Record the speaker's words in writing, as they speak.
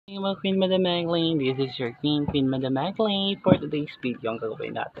Mga Queen Madam Magdalene, this is your Queen Madam Magdalene. For today's video, ang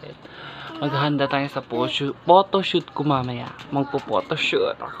gagawin natin, maghahanda tayo sa photoshoot ko mamaya.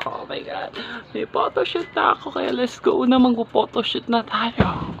 Magpo-photoshoot ako, oh my god. May photoshoot na ako, kaya let's go na, magpo-photoshoot na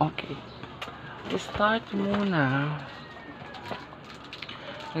tayo. Okay. Start muna.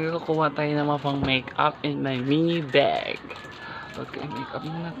 Nagkukuha tayo ng mga pang makeup in my mini bag. Okay, makeup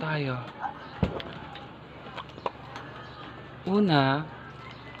muna tayo. Una,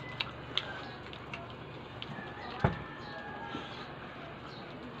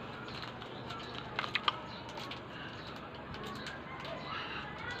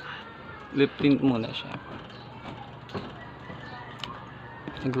 lip tint muna siya.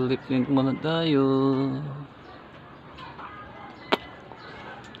 Nag-lip tint muna tayo.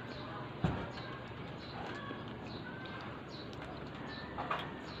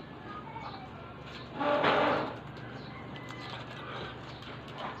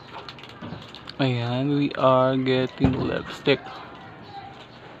 Ayan, we are getting lipstick.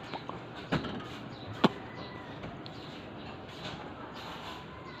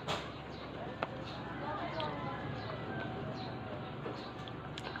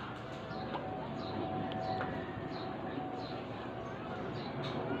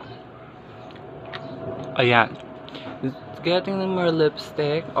 Ayan. Getting more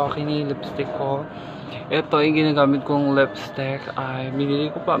lipstick. Okay na yung lipstick ko. Ito yung ginagamit kong lipstick ay binili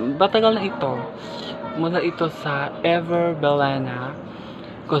ko pa. Batagal na ito. Mula ito sa Ever Belena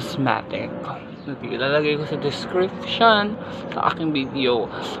Cosmetic. Ilalagay ko sa description sa aking video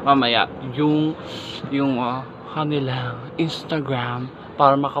mamaya yung kanilang Instagram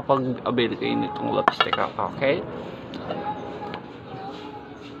para makapag-avail kayo nitong lipstick. Okay?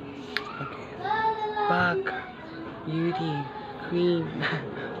 Bag, beauty, cream,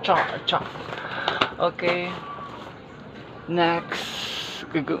 char. Okay. Next,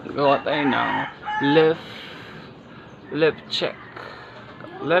 gawa tayo ng lip check.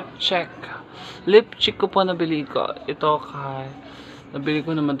 Lip check ko po nabili ko. Ito nabili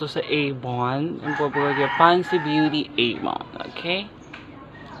ko naman to sa Avon. Ang popular Fancy Beauty Avon. Okay?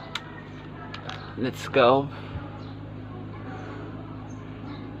 Let's go.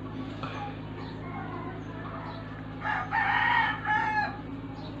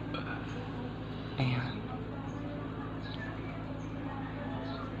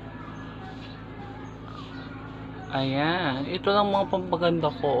 Ayan. Ito lang mga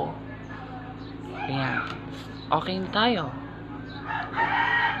pampaganda ko. Ayan. Okay na tayo.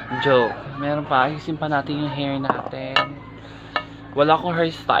 Joke. Meron pa. Ayusin pa natin yung hair natin. Wala akong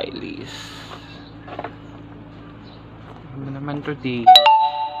hairstylist. Ano naman today?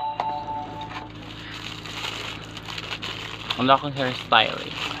 Wala akong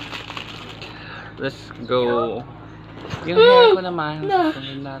hairstylist. Let's go. Yung hair ko naman.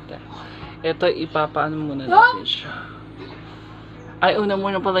 Sunod natin. Ito, ipapaano muna natin siya. Ay, una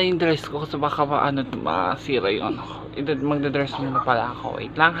muna pala yung dress ko kasi baka masira yung ano ko. Magdadress muna pala ako.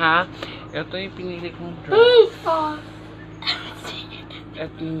 Wait lang ha. Ito yung pinili kong dress.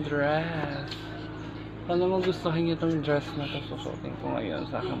 Ito yung dress. Paano magustuhan nyo itong dress na ito? Susutin ko ngayon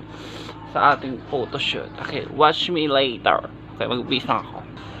sa ating photoshoot. Okay, watch me later. Okay, mag-base na ako.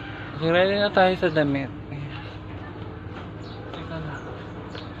 Okay, ready na tayo sa damit.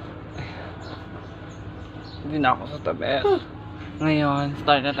 Hindi na ako sa tabi. Ngayon,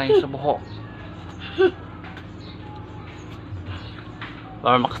 start na tayo sa buhok.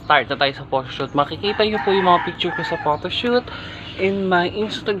 Para makastart na tayo sa photoshoot, makikita nyo po yung mga picture ko sa photoshoot in my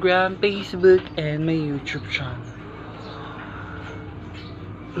Instagram, Facebook, and my YouTube channel.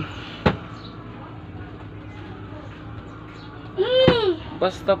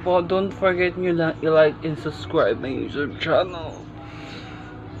 Basta po, don't forget nyo lang i-like and subscribe my YouTube channel.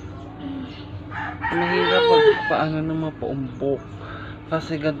 Mahirap paano na mapaumbok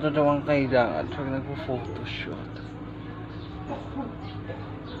kasi ganito daw ang kailangan pag nagpo-photoshoot.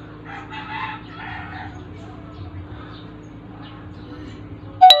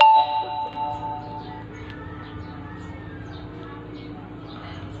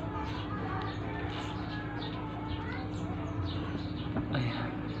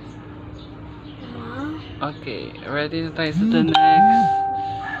 Ayan. Okay, ready na tayo sa the next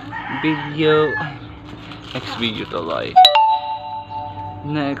video. Next video tuloy.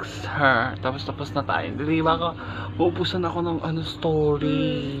 Next her. Tapos na tayo. Di ba ako? Maubusan ako ng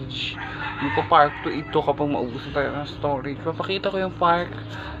storage. Magpa-park to ito kapag maubusan tayo ng storage. Papakita ko yung park.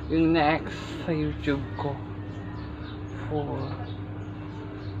 Yung next sa YouTube ko.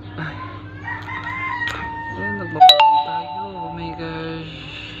 Ay. Nagbabago tayo. Oh my gosh.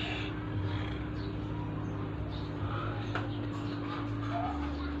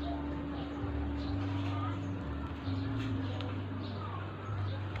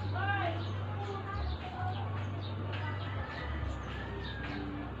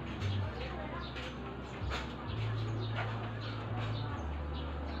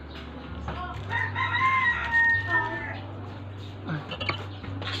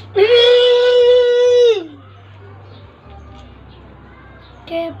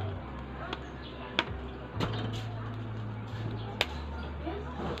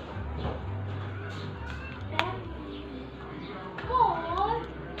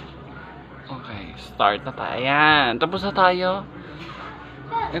 start na tayo. Ayan. Tapos na tayo.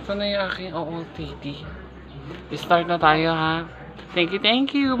 Ito na yung aking OOTD. Start na tayo, ha.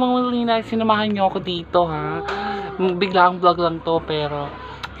 Thank you, mga Magdalena. Sinamahan nyo ako dito, ha. Biglang vlog lang to, pero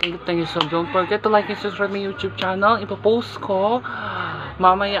thank you so much. Don't forget to like and subscribe my YouTube channel. Ipopost ko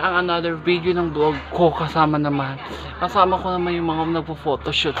mamaya ang another video ng vlog ko. Kasama ko naman yung mga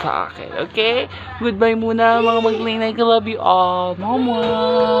nagpo-photoshoot sa akin. Okay? Goodbye muna, mga Magdalena. I love you all.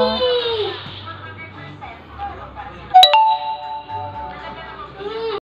 Mama!